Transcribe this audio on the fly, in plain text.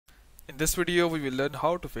In this video, we will learn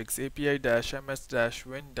how to fix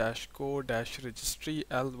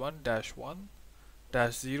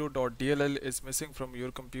api-ms-win-core-registry-l1-1-0.dll is missing from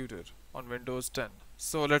your computer on Windows 10.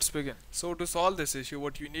 So let's begin. So to solve this issue,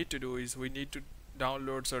 what you need to do is we need to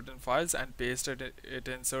download certain files and paste it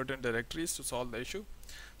in certain directories to solve the issue.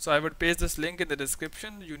 So I would paste this link in the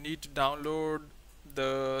description. You need to download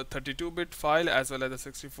the 32-bit file as well as the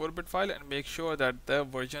 64-bit file and make sure that the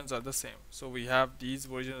versions are the same. So we have these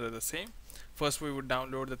versions are the same. First we would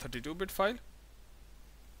download the 32-bit file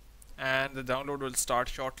and the download will start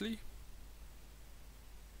shortly.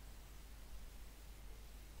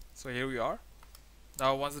 So here we are.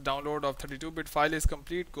 Now once the download of 32-bit file is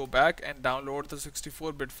complete, go back and download the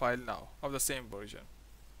 64-bit file now of the same version.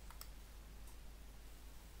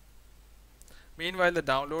 Meanwhile the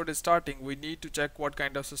download is starting, we need to check what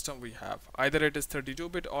kind of system we have. Either it is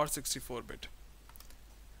 32-bit or 64-bit.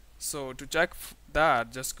 So to check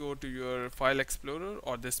that, just go to your file explorer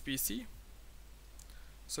or this PC.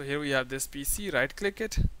 So here we have this PC, right click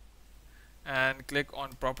it and click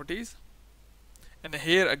on properties. And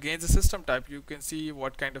here against the system type you can see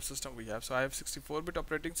what kind of system we have. So I have 64-bit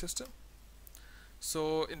operating system.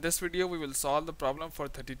 So in this video we will solve the problem for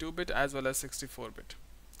 32-bit as well as 64-bit.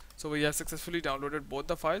 So we have successfully downloaded both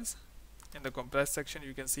the files. In the compressed section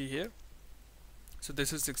you can see here. So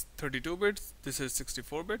this is 32-bit, this is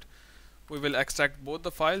 64-bit. We will extract both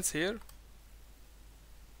the files here.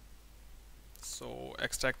 So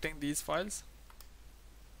extracting these files.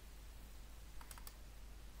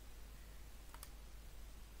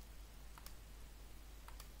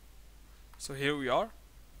 So here we are.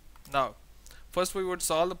 Now first we would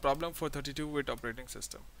solve the problem for 32-bit operating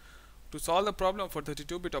system. To solve the problem for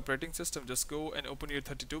 32-bit operating system, just go and open your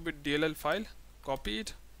 32-bit DLL file, copy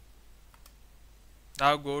it.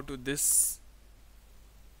 Now go to this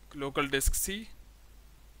local disk C,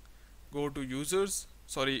 go to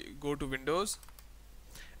go to Windows,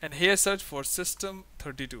 and here search for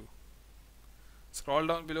system32. Scroll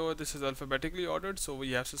down below, this is alphabetically ordered, so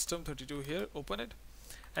we have system32 here, open it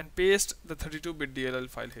and paste the 32-bit DLL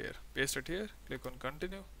file here. Paste it here, click on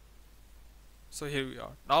continue. So here we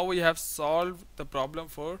are. Now we have solved the problem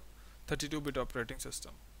for 32-bit operating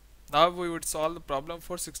system. Now we would solve the problem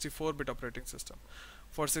for 64-bit operating system.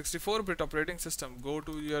 For 64-bit operating system, go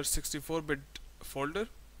to your 64-bit folder,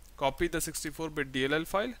 copy the 64-bit DLL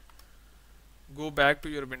file, go back to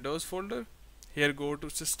your Windows folder, here go to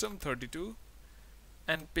system32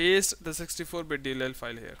 and paste the 64-bit DLL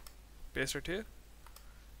file here. Paste it here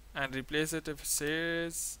and replace it if it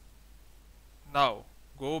says. Now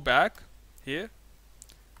go back here.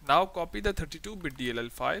 Now copy the 32-bit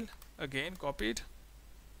DLL file, again copy it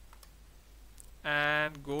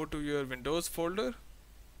and go to your Windows folder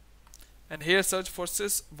and here search for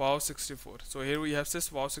syswow64. So here we have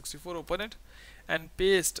syswow64, open it and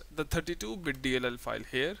paste the 32-bit DLL file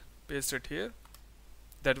here, paste it here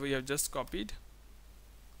that we have just copied.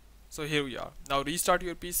 So here we are. Now restart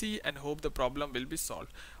your PC and hope the problem will be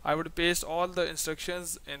solved. I would paste all the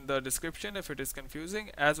instructions in the description if it is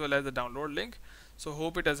confusing, as well as the download link. So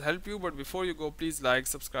hope it has helped you, but before you go, please like,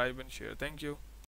 subscribe and share. Thank you.